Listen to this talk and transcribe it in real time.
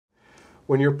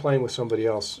when you're playing with somebody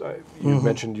else, you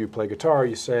mentioned you play guitar,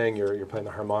 you sang, you're playing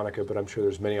the harmonica, but I'm sure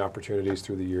there's many opportunities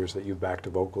through the years that you've backed a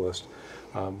vocalist.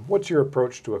 What's your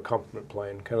approach to accompaniment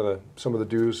playing? Kind of some of the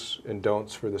do's and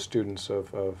don'ts for the students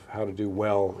of how to do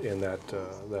well in that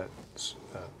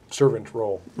servant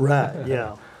role. Right.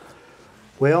 Yeah.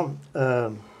 Well,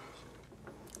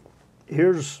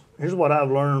 here's what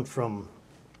I've learned from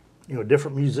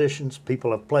different musicians,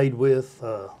 people I've played with,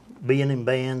 being in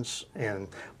bands and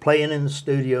playing in the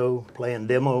studio, playing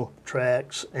demo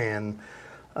tracks, and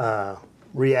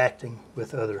reacting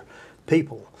with other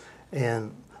people.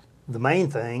 And the main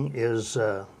thing is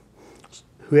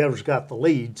whoever's got the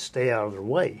lead, stay out of their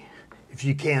way. If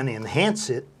you can enhance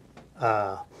it,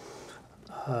 try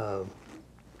to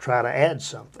add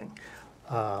something.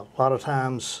 A lot of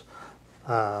times,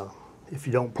 if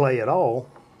you don't play at all,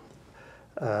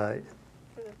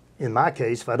 in my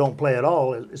case, if I don't play at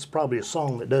all, it's probably a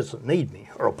song that doesn't need me,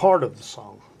 or a part of the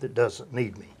song that doesn't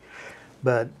need me.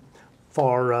 But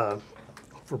for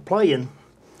playing,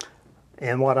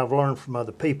 and what I've learned from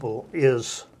other people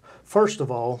is, first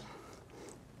of all,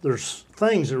 there's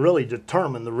things that really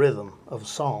determine the rhythm of a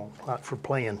song, like for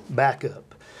playing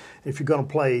backup. If you're going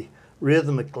to play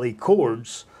rhythmically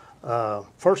chords,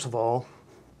 first of all,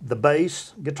 the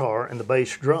bass guitar and the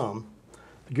bass drum,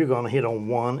 you're going to hit on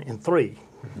 1 and 3,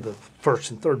 the first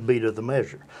and third beat of the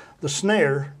measure. The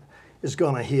snare is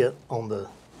going to hit on the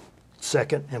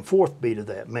second and fourth beat of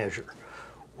that measure.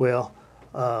 Well,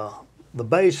 the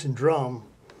bass and drum,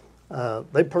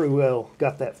 they pretty well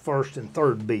got that first and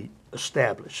third beat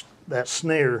established. That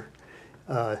snare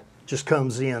just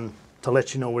comes in to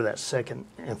let you know where that second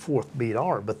and fourth beat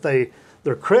are, but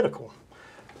they're critical.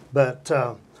 But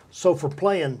so for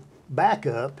playing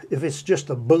backup, if it's just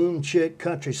a boom chick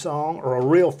country song or a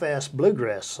real fast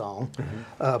bluegrass song,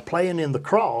 playing in the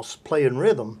cross, playing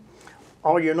rhythm,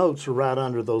 all your notes are right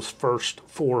under those first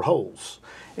 4 holes.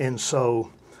 And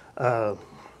so now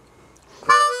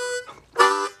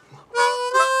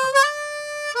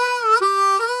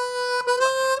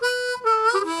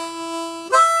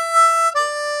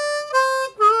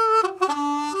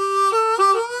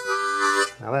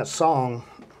that song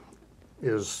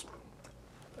is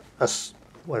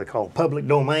what they call public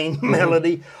domain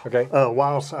melody. Okay.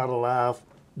 Wild Side of Life,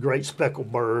 Great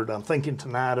Speckled Bird. I'm thinking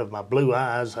tonight of my blue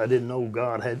eyes. I didn't know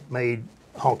God had made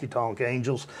honky tonk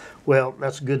angels. Well,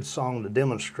 that's a good song to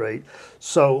demonstrate.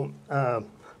 So I'll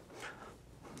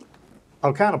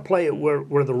kind of play it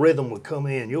where the rhythm would come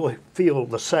in. You'll feel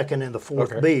the second and the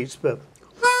fourth beats, but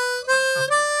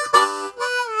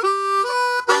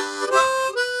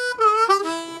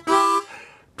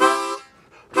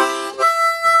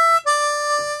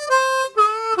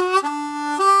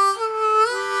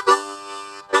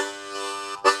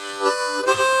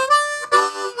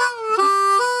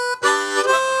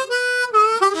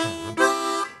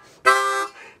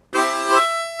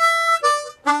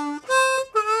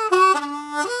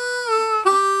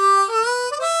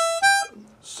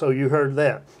so you heard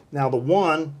that. Now the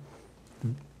one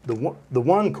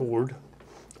chord,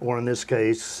 or in this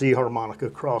case, C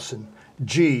harmonica crossing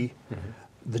G,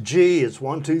 the G is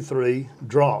 1, 2, 3,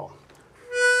 draw.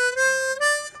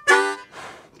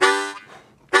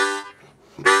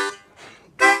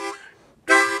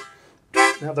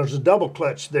 Now there's a double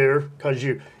clutch there because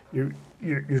you're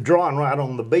drawing right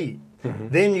on the beat.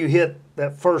 Then you hit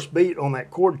that first beat on that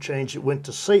chord change that went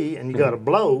to C, and you got to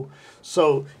blow.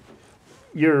 So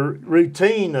your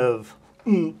routine of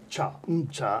cha,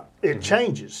 it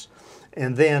changes.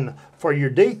 And then for your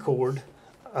D chord,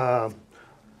 or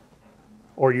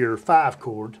your 5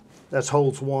 chord, that's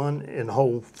holes 1 and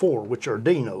hole 4, which are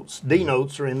D notes. D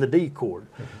notes are in the D chord.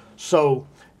 So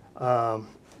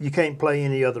you can't play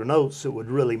any other notes that would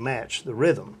really match the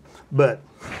rhythm. But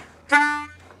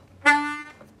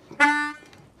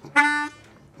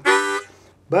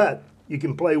you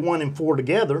can play 1 and 4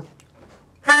 together.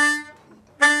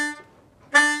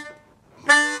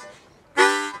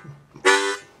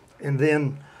 And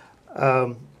then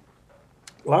a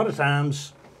lot of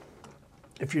times,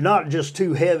 if you're not just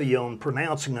too heavy on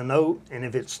pronouncing a note, and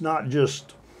if it's not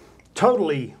just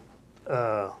totally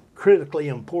critically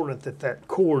important that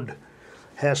chord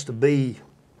has to be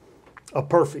a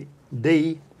perfect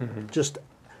D, just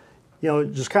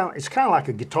it's kind of like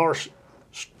a guitar,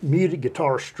 muted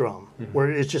guitar strum,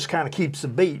 where it just kind of keeps the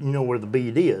beat. You know where the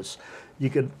beat is. You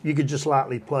could just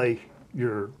lightly play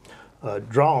your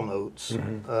draw notes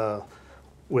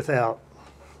without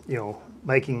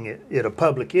making it a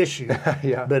public issue.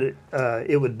 Yeah. But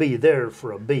it would be there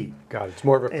for a beat. Got it. It's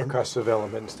more of a percussive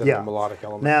element instead of a melodic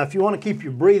element. Now, if you want to keep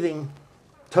your breathing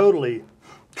totally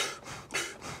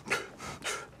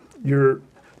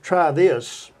try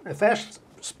this,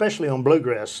 especially on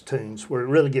bluegrass tunes where it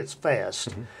really gets fast.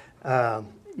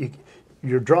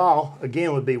 Your draw,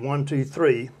 again, would be 1, 2,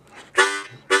 3.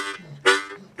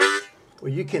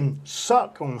 Well, you can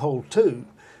suck on hole 2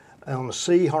 on the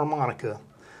C harmonica.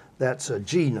 That's a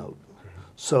G note.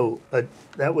 So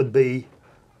that would be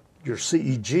your C,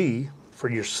 E, G for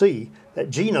your C. That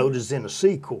G note is in a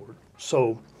C chord.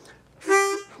 So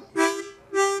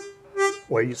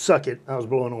where you suck it, I was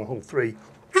blowing on hole 3.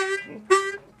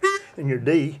 And your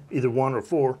D, either 1 or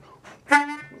 4.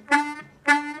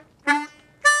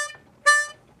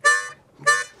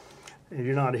 And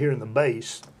you're not hearing the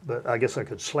bass, but I guess I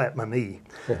could slap my knee.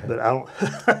 But I don't.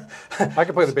 I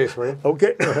can play the bass for you.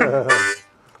 Okay.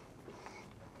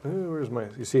 Where's my,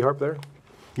 you see harp there?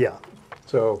 Yeah.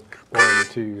 So 1,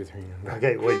 2, 3.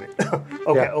 Okay, wait a minute.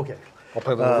 Okay, Yeah. okay. I'll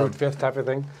play the root fifth type of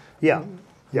thing. Yeah,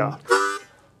 yeah.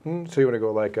 So you want to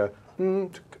go like a.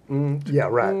 Yeah,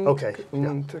 right. Okay.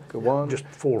 Yeah. 1, Just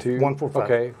 4, 2, 1, 4, 5.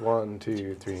 Okay, 1,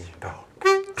 2, 3.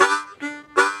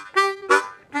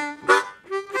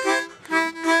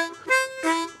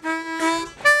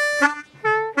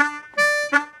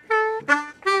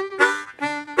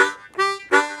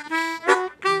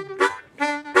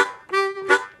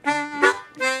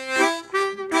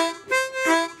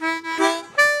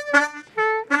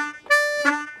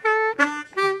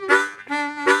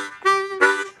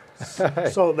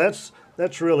 So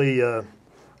that's really,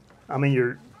 I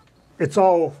mean, it's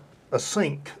all a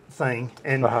sync thing,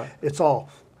 and it's all,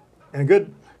 and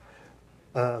good.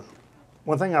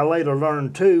 One thing I later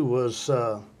learned too was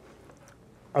I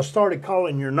started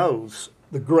calling your nose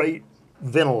the great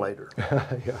ventilator.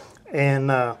 Yeah.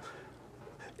 And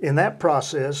in that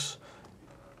process,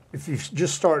 if you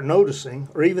just start noticing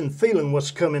or even feeling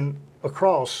what's coming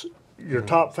across your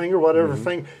top finger, whatever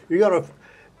finger, you gotta.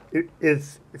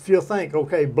 If you'll think,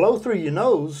 okay, blow through your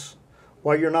nose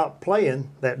while you're not playing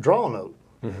that draw note,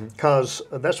 because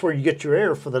that's where you get your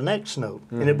air for the next note,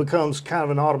 and it becomes kind of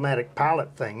an automatic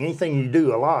pilot thing. Anything you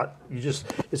do a lot,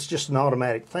 it's just an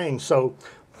automatic thing. So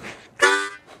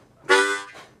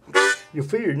you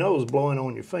feel your nose blowing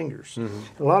on your fingers.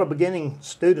 A lot of beginning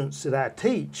students that I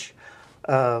teach,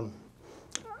 if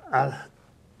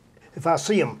I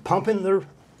see them pumping their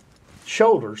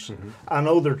shoulders, I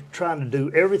know they're trying to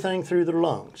do everything through their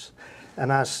lungs.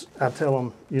 And I tell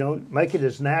them, you know, make it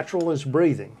as natural as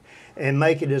breathing and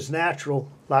make it as natural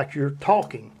like you're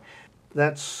talking.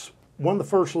 That's one of the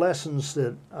first lessons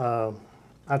that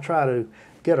I try to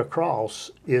get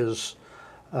across is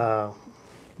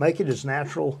make it as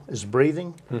natural as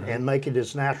breathing and make it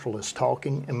as natural as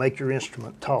talking and make your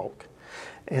instrument talk.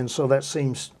 And so that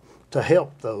seems to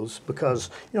help those because,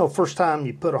 you know, first time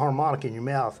you put a harmonica in your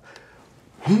mouth,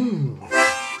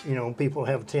 you know, people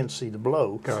have a tendency to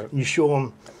blow. You show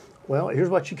them, well, here's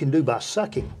what you can do by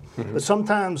sucking. But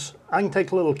sometimes I can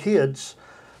take little kids.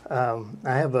 I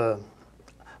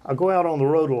go out on the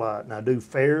road a lot and I do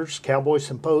fairs, cowboy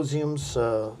symposiums,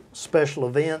 special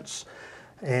events,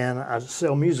 and I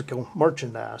sell musical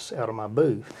merchandise out of my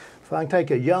booth. If I can take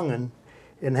a young'un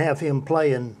and have him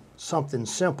playing something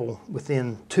simple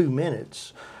within 2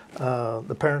 minutes,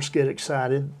 the parents get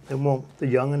excited. They want the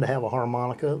young'un to have a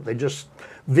harmonica. They just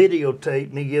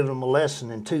videotape me giving them a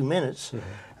lesson in 2 minutes,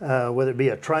 whether it be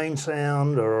a train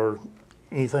sound or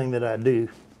anything that I do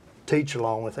teach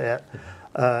along with that.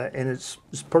 And it's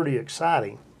pretty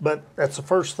exciting. But that's the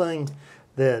first thing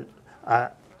that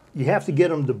you have to get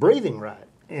them to breathing right.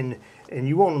 And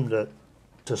you want them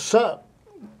to suck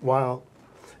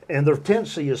and their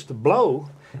tendency is to blow.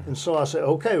 And so I say,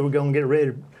 okay, we're going to get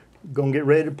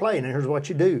ready to play. And here's what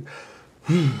you do.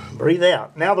 Breathe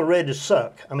out. Now they're ready to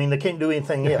suck. I mean, they can't do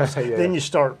anything else. Yeah. Then you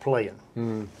start playing.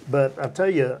 But I tell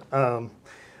you, a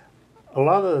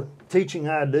lot of the teaching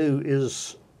I do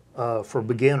is for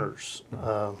beginners.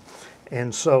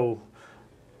 And so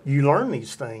you learn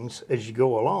these things as you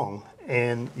go along.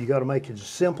 And you got to make it as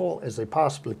simple as they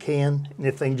possibly can. And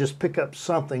if they can just pick up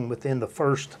something within the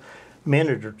first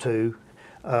minute or two,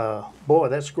 boy,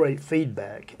 that's great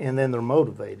feedback. And then they're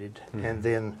motivated. And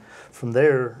then from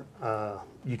there,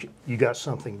 you got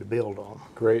something to build on.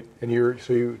 Great. And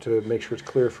to make sure it's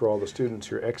clear for all the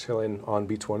students, you're exhaling on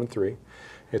beats 1 and 3.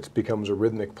 It becomes a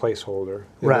rhythmic placeholder.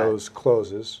 And those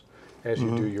closes as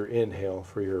you do your inhale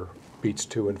for your beats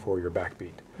 2 and 4, your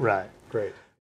backbeat. Right. Great.